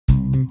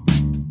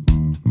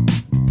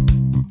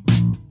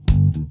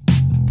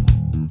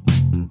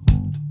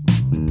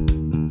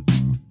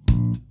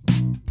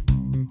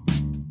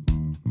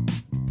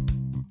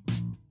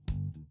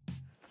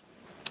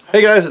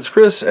Hey guys, it's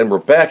Chris, and we're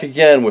back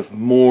again with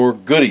more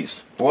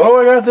goodies. What do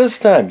I got this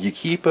time? You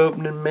keep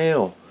opening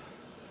mail.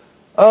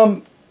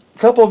 A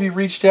couple of you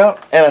reached out,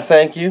 and I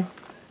thank you,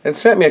 and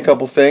sent me a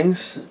couple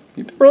things.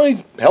 You've been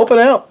really helping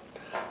out.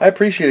 I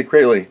appreciate it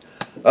greatly.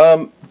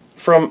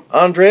 From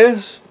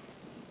Andreas,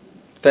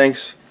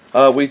 thanks.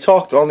 We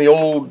talked on the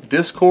old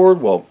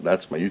Discord, well,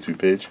 that's my YouTube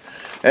page,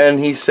 and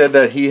he said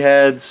that he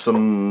had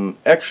some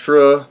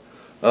extra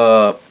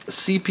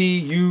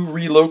CPU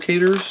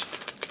relocators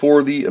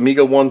for the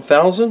Amiga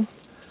 1000,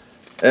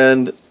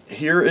 and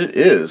here it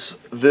is.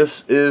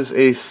 This is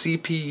a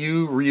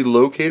CPU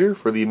relocator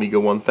for the Amiga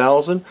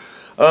 1000.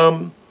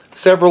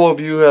 Several of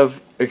you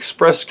have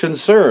expressed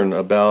concern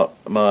about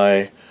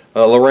my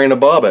Lorena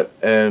Bobbitt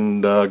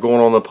and going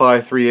on the Pi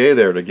 3A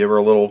there to give her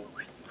a little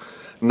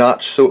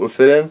notch so it would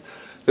fit in.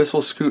 This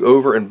will scoot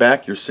over and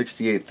back your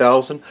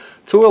 68,000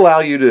 to allow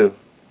you to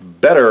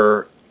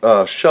better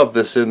shove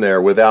this in there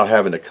without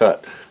having to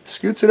cut.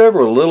 Scoots it over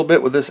a little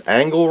bit with this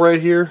angle right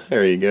here.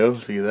 There you go,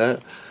 see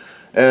that?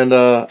 And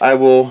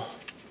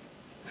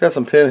it's got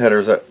some pin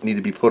headers that need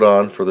to be put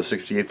on for the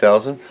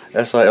 68,000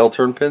 SIL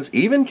turn pins.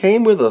 Even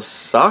came with a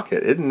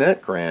socket. Isn't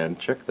that grand?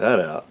 Check that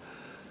out.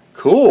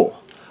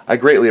 Cool. I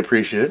greatly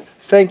appreciate it.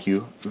 Thank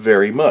you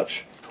very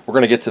much. We're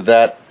going to get to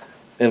that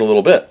in a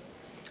little bit.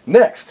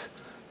 Next,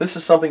 this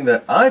is something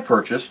that I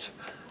purchased,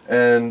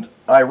 and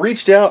I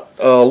reached out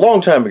a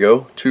long time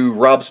ago to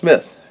Rob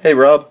Smith. Hey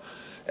Rob.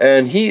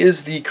 And he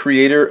is the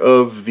creator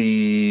of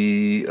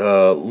the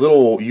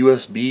little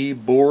USB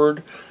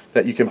board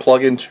that you can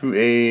plug into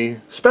a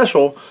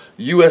special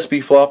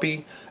USB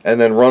floppy and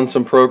then run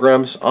some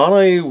programs on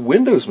a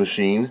Windows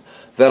machine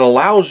that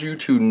allows you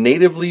to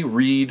natively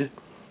read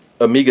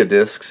Amiga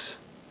discs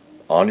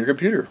on your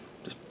computer.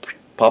 Just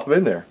pop them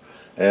in there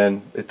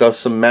and it does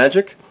some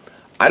magic.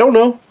 I don't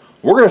know.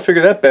 We're going to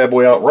figure that bad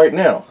boy out right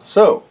now.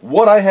 So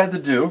what I had to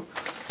do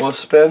was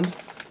spend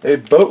a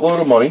boatload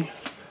of money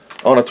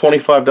on a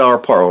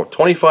 $25 part, or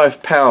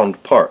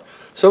 25-pound part.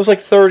 So it was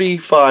like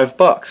 35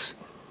 bucks.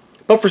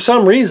 But for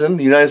some reason,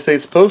 the United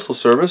States Postal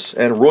Service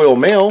and Royal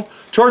Mail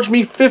charged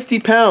me 50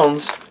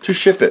 pounds to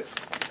ship it.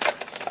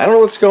 I don't know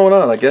what's going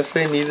on. I guess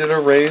they needed a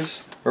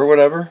raise or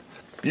whatever.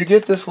 You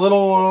get this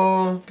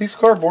little piece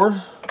of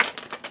cardboard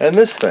and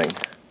this thing.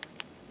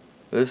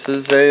 This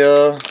is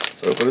a,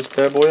 let's open this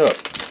bad boy up.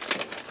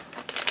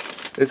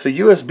 It's a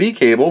USB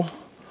cable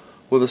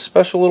with a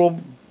special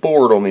little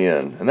board on the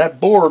end, and that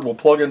board will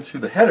plug into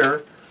the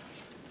header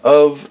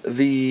of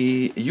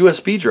the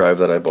USB drive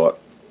that I bought.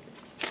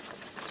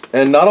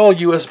 And not all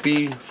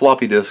USB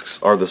floppy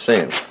disks are the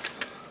same.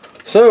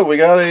 So we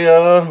got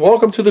a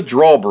welcome to the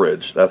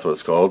Drawbridge, that's what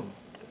it's called.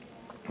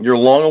 Your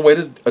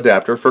long-awaited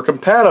adapter for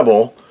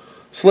compatible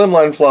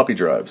slimline floppy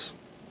drives.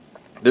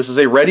 This is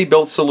a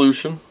ready-built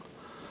solution.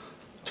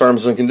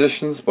 Terms and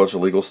conditions, bunch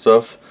of legal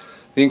stuff.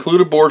 The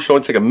included board should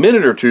only take a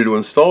minute or two to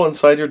install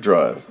inside your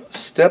drive.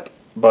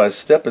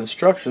 Step-by-step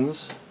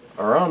instructions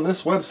are on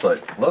this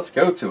website. Let's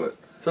go to it.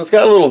 So it's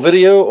got a little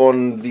video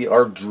on the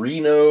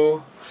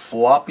Arduino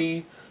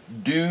floppy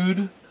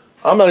dude.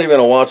 I'm not even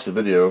going to watch the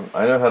video.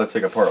 I know how to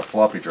take apart a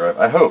floppy drive,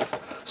 I hope.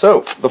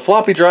 So the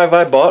floppy drive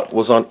I bought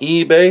was on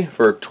eBay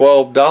for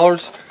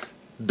 $12.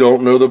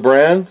 Don't know the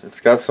brand. It's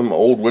got some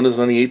old Windows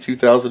 98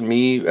 2000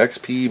 Me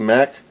XP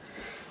Mac.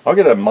 I'll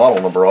get a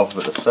model number off of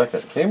it in a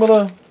second. Came with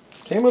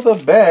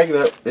a bag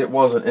that it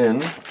wasn't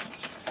in.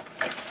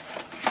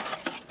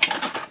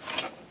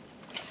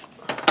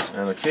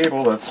 And a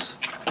cable that's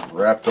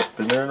wrapped up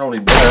in there. No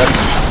need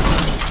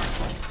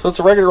that. So it's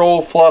a regular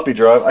old floppy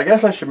drive. I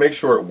guess I should make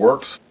sure it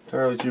works.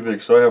 Entirely too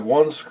big. So I have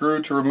one screw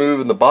to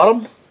remove in the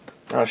bottom.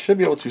 Now I should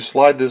be able to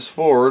slide this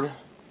forward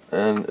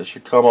and it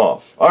should come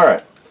off.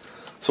 Alright.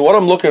 So what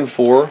I'm looking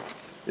for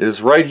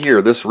is right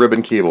here, this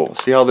ribbon cable.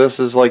 See how this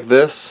is like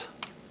this?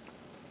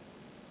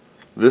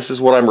 This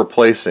is what I'm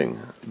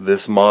replacing.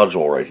 This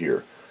module right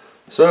here.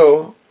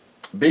 So,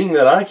 being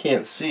that I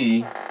can't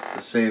see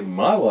to save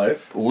my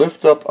life,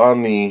 lift up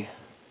on the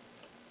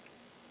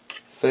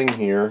thing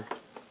here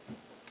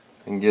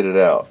and get it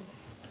out.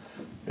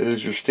 It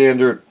is your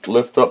standard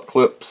lift up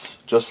clips,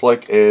 just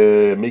like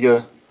a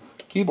Amiga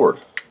keyboard.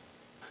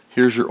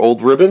 Here's your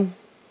old ribbon.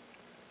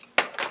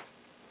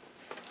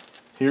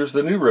 Here's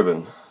the new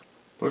ribbon.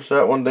 Push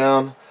that one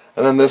down,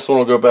 and then this one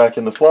will go back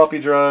in the floppy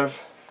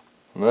drive.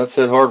 And that's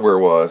it hardware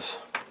wise.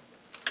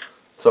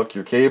 Tuck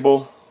your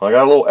cable. I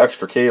got a little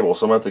extra cable,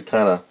 so I'm going to have to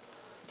kind of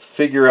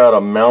figure out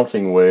a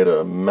mounting way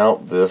to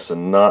mount this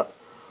and not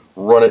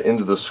run it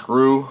into the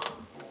screw.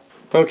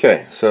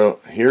 Okay, so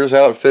here's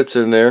how it fits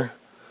in there.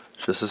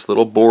 It's just this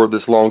little board,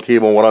 this long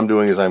cable, and what I'm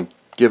doing is I'm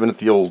giving it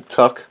the old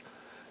tuck,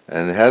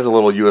 and it has a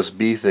little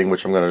USB thing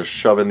which I'm going to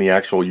shove in the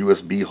actual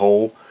USB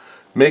hole,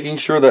 making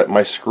sure that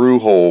my screw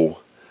hole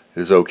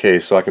is okay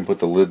so I can put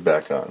the lid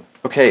back on.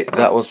 Okay,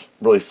 that was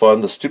really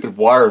fun. The stupid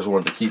wires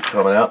wanted to keep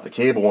coming out. The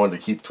cable wanted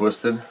to keep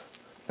twisted.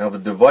 Now the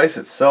device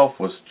itself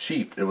was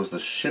cheap. It was the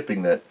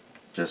shipping that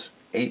just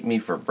ate me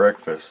for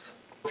breakfast.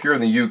 If you're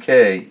in the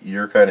UK,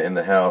 you're kind of in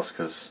the house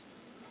because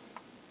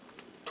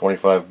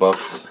 25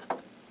 bucks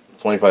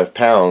 25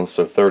 pounds,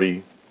 so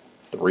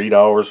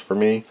 $33 for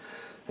me,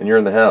 and you're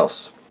in the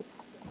house.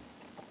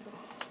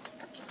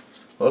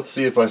 Let's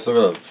see if I still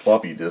got a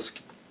floppy disk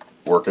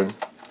working.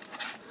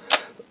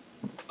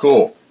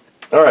 Cool.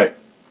 Alright.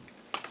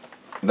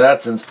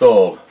 That's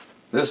installed.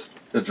 This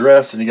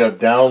address, and you got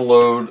to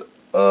download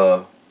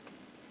a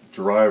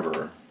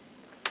driver.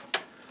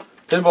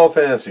 Pinball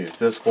Fantasies,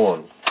 Disc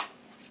 1.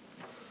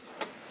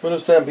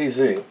 Windows 10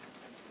 PC.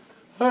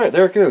 Alright,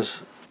 there it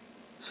goes.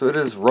 So it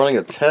is running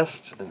a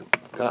test, and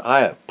God,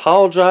 I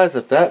apologize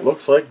if that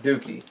looks like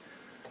Dookie.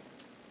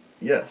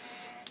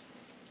 Yes.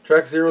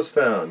 Track 0 is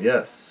found.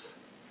 Yes.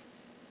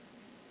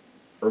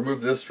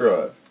 Remove disk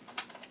drive.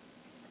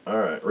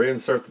 Alright,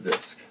 reinsert the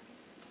disk.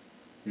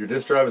 Your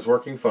disk drive is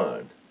working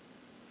fine.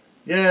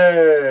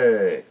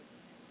 Yay!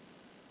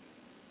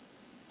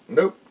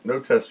 Nope, no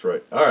test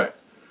right. Alright,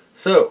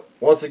 so,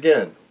 once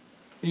again,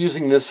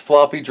 using this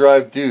floppy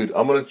drive dude,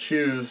 I'm going to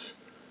choose,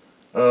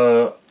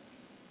 just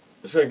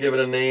going to give it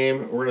a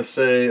name. We're going to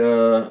say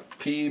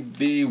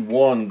pb1.adf,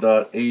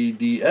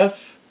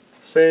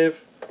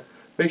 save.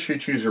 Make sure you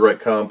choose your right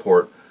COM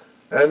port.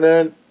 And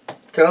then,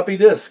 copy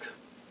disk.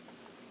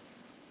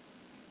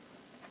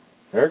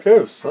 There it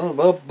goes, son of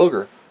a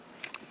booger.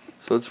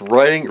 So it's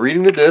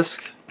reading the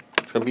disk.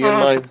 It's going to be in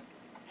my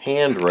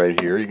hand right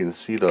here. You can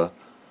see the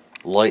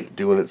light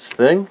doing its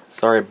thing.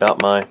 Sorry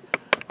about my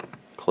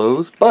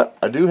clothes, but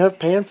I do have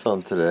pants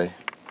on today.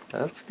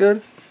 That's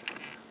good.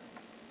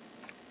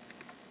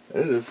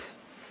 It is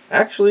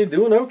actually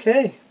doing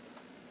okay.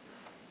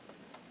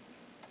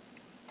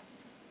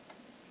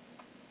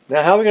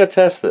 Now, how are we going to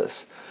test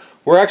this?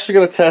 We're actually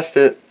going to test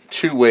it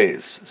two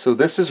ways. So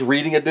this is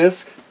reading a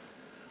disk.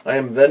 I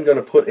am then going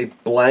to put a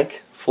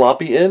blank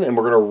floppy in, and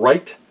we're going to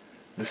write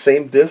the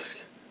same disk.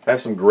 I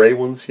have some gray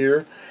ones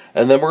here.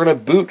 And then we're going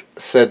to boot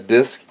said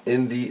disk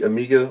in the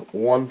Amiga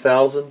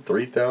 1000,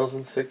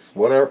 3000, 6,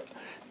 whatever,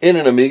 in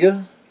an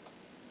Amiga.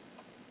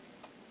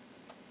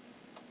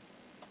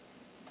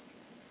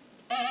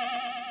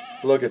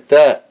 Look at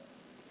that.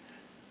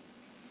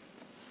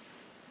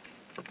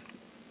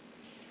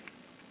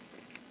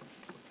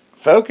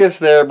 Focus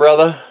there,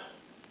 brother.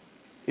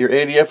 Your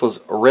ADF was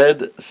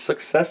read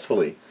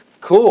successfully.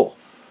 Cool.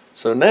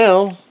 So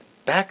now,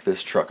 back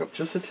this truck up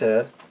just a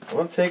tad. I'm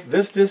going to take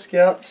this disc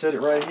out, set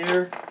it right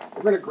here.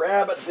 We're going to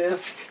grab a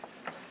disc.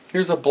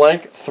 Here's a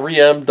blank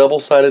 3M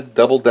double-sided,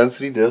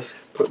 double-density disc.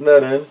 Putting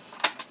that in.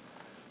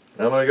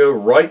 Now I'm going to go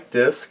write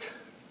disk.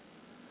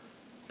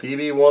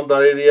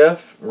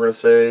 pb1.adf. We're going to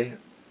say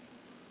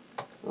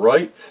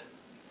write.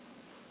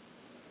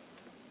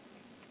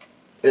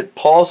 It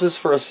pauses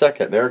for a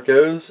second. There it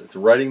goes. It's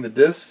writing the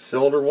disk,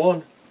 cylinder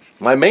 1.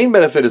 My main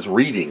benefit is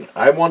reading.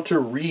 I want to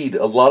read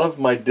a lot of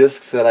my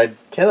discs that I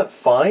cannot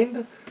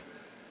find,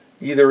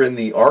 either in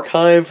the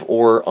archive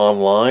or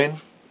online.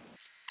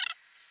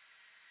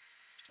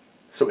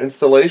 So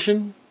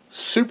installation,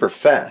 super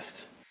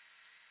fast.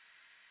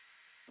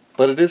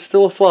 But it is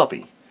still a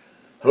floppy.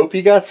 Hope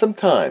you got some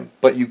time,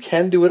 but you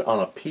can do it on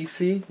a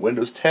PC,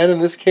 Windows 10 in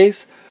this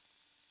case.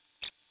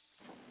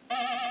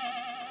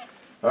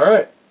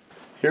 Alright,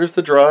 here's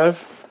the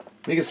drive.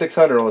 Amiga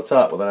 600 on the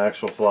top with an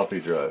actual floppy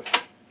drive.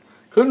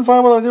 Couldn't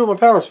find what I did with my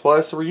power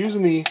supply, so we're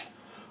using the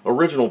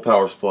original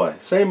power supply.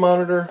 Same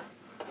monitor.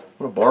 I'm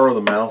going to borrow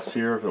the mouse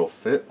here if it'll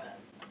fit.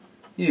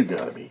 You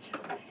gotta be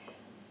kidding me.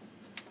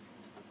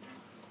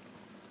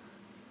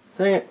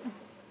 Dang it.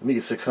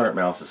 Amiga 600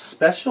 mouse is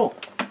special.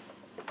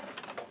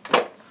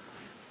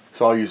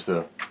 So I'll use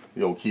the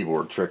old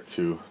keyboard trick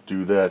to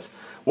do that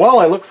while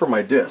I look for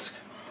my disc.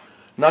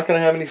 Not going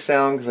to have any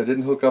sound because I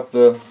didn't hook up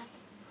the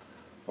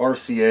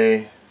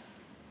RCA.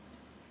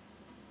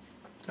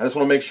 I just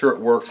want to make sure it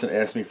works and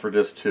ask me for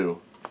disc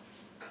 2.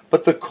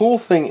 But the cool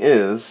thing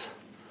is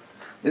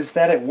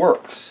that it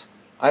works.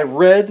 I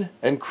read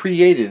and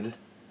created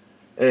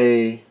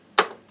a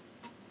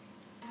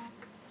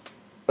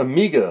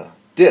Amiga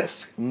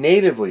disc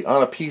natively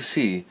on a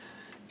PC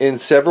in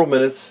several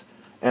minutes,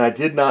 and I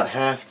did not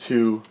have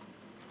to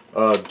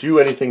do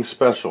anything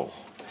special.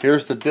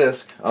 Here's the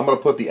disc. I'm going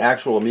to put the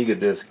actual Amiga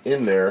disc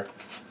in there,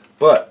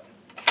 but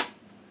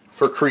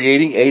for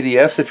creating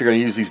ADFs, if you're going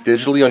to use these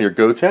digitally on your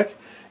Gotek,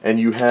 and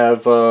you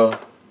have F3,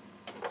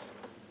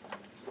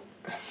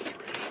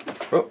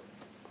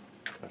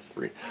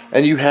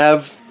 and you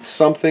have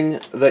something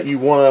that you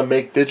want to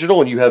make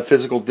digital, and you have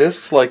physical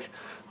discs like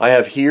I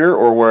have here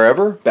or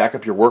wherever, back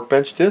up your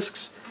Workbench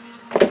discs,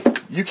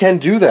 you can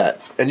do that,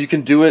 and you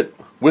can do it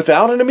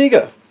without an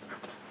Amiga.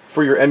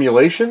 For your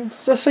emulation,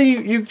 let's say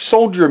you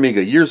sold your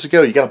Amiga years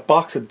ago, you got a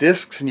box of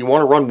discs and you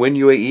want to run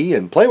WinUAE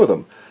and play with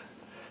them.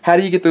 How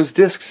do you get those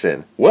discs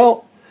in?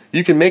 Well,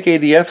 you can make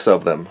ADFs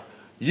of them.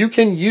 You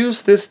can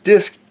use this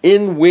disc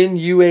in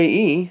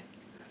WinUAE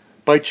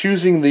by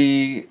choosing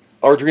the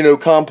Arduino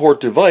COM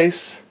port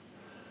device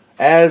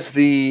as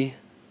the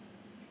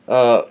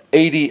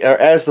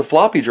as the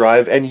floppy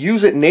drive and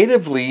use it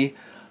natively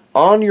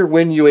on your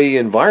WinUAE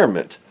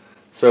environment.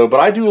 So,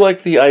 but I do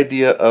like the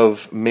idea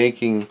of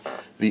making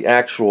the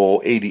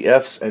actual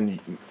ADFs and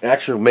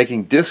actually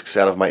making discs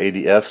out of my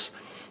ADFs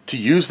to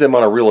use them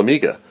on a real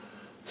Amiga.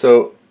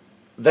 So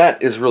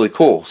that is really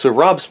cool. So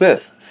Rob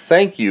Smith,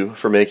 thank you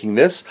for making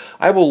this.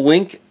 I will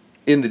link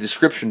in the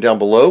description down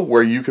below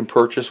where you can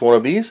purchase one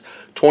of these.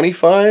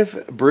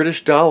 25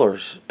 British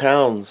dollars,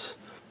 pounds.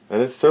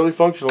 And it's totally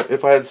functional.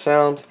 If I had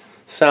sound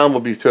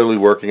would be totally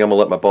working. I'm going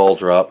to let my ball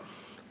drop.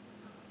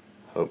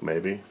 Hope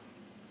maybe.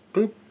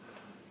 Boop.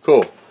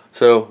 Cool.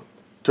 So,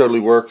 totally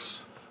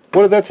works.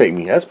 What did that take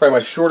me? That's probably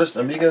my shortest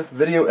Amiga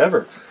video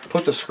ever.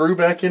 Put the screw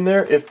back in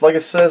there. If, like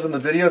it says in the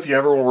video, if you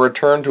ever want to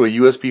return to a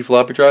USB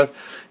floppy drive,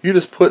 you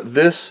just put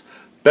this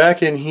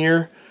back in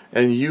here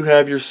and you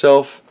have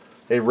yourself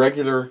a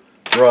regular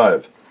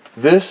drive.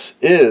 This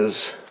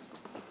is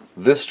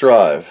this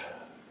drive.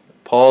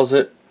 Pause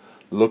it,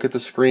 look at the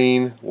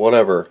screen,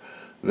 whatever.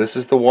 This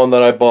is the one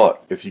that I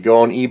bought. If you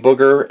go on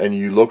eBooger and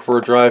you look for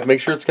a drive, make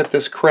sure it's got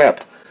this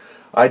crap.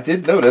 I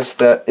did notice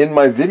that in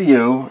my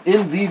video,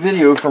 in the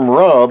video from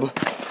Rob,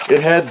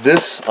 it had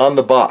this on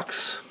the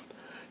box.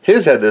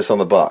 His had this on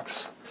the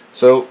box.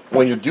 So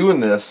when you're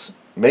doing this,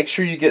 make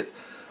sure you get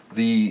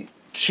the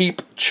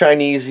cheap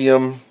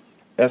Chinesium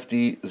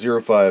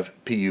FD05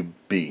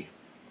 PUB.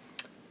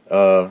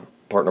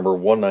 Part number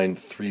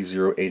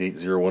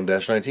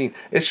 193088001-19.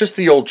 It's just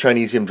the old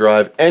Chinesium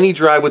drive. Any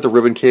drive with the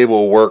ribbon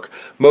cable will work.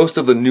 Most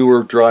of the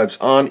newer drives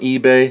on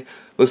eBay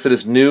listed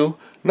as new.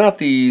 Not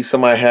the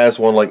somebody has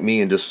one like me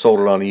and just sold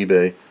it on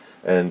eBay.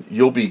 And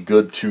you'll be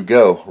good to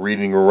go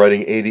reading or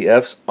writing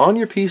ADFs on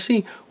your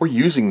PC or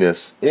using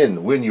this in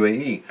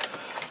WinUAE.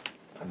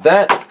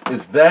 That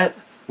is that.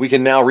 We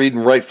can now read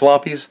and write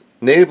floppies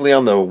natively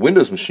on the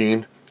Windows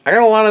machine. I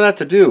got a lot of that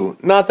to do.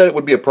 Not that it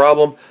would be a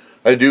problem.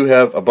 I do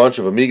have a bunch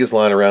of Amigas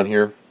lying around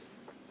here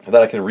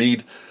that I can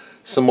read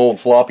some old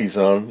floppies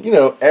on. You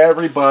know,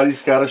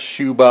 everybody's got a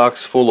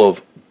shoebox full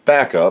of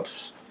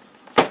backups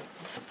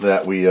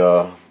that we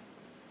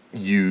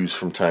use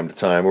from time to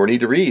time or need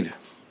to read.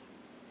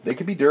 They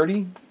could be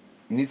dirty.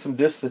 You need some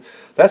disks.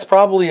 That's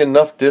probably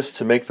enough disks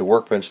to make the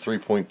Workbench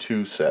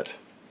 3.2 set.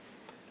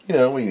 You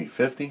know, we need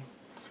 50.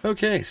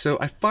 Okay, so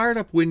I fired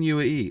up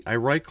WinUAE. I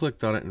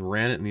right-clicked on it and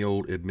ran it in the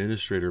old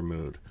administrator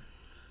mode.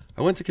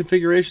 I went to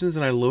configurations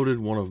and I loaded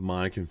one of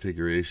my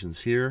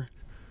configurations here.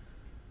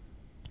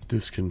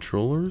 Disk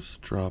controllers,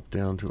 drop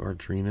down to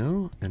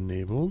Arduino,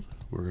 enabled.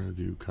 We're going to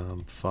do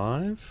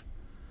COM5.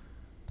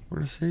 We're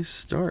going to say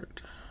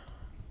start.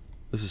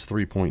 This is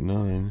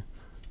 3.9.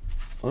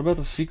 What about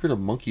the secret of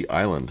Monkey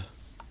Island?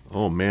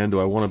 Oh man, do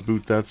I want to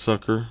boot that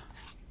sucker?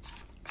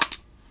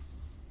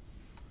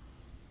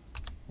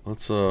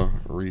 Let's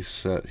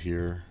reset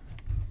here.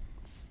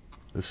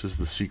 This is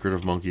the secret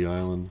of Monkey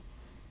Island,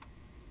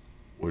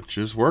 which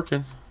is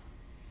working.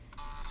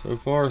 So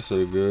far,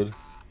 so good.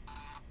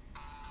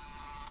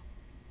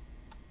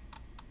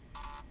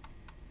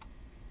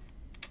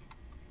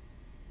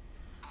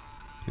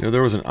 You know,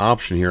 there was an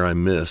option here I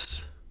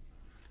missed.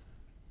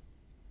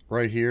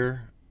 Right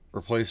here,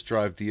 replace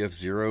drive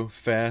DF0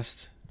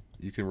 fast.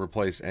 You can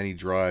replace any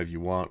drive you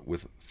want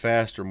with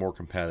fast or more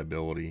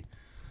compatibility.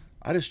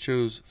 I just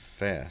chose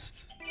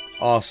fast.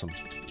 Awesome.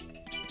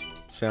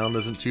 Sound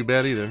isn't too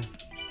bad either.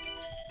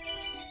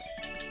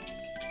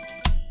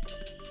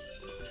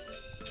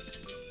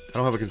 I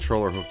don't have a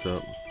controller hooked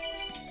up.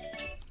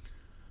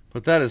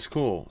 But that is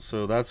cool.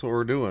 So that's what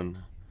we're doing.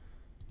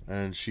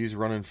 And she's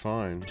running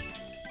fine.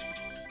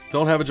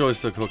 Don't have a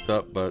joystick hooked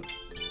up, but...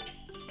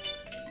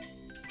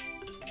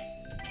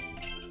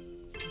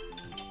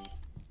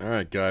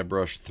 Alright,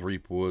 Guybrush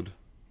Threepwood.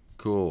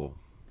 Cool.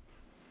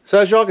 So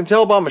as y'all can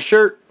tell by my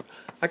shirt,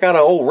 I got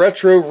an old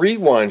Retro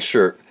Rewind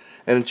shirt.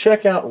 And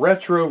check out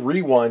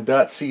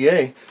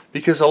retrorewind.ca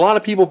because a lot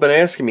of people have been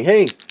asking me,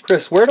 hey,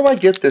 Chris, where do I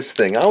get this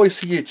thing? I always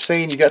see you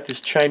saying you got this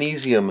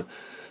Chinesium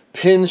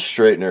pin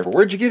straightener.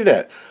 Where'd you get it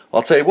at?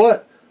 I'll tell you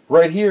what,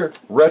 right here,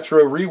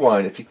 Retro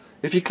Rewind.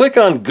 If you click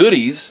on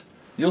goodies,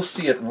 you'll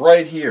see it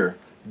right here.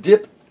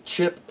 Dip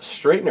chip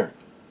straightener.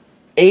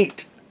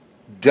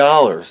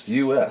 $8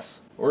 US.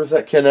 Or is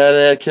that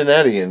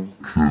Canadian?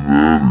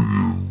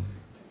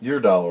 Your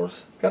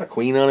dollars. Got a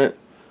queen on it.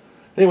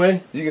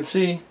 Anyway, you can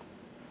see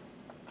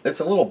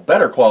it's a little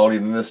better quality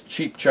than this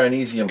cheap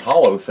Chinesium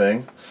hollow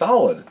thing.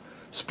 Solid.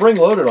 Spring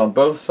loaded on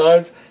both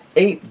sides.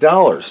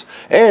 $8.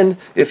 And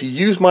if you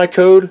use my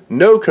code,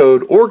 no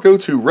code, or go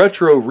to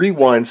Retro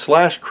Rewind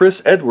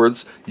 /Chris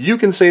Edwards, you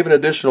can save an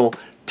additional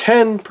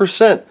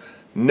 10%.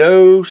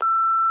 No.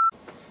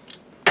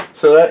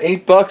 So that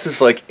 $8 is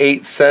like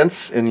 8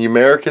 cents in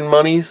American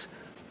monies,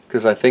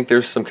 because I think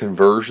there's some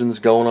conversions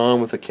going on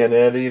with the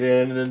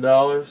Canadian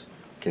dollars.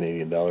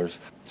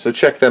 So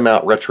check them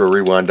out,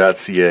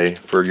 retrorewind.ca,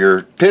 for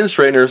your pin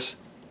straighteners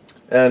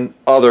and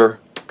other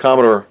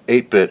Commodore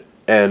 8-bit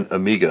and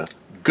Amiga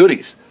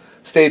goodies.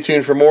 Stay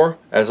tuned for more.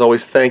 As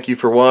always, thank you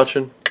for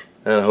watching,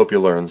 and I hope you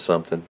learned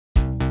something.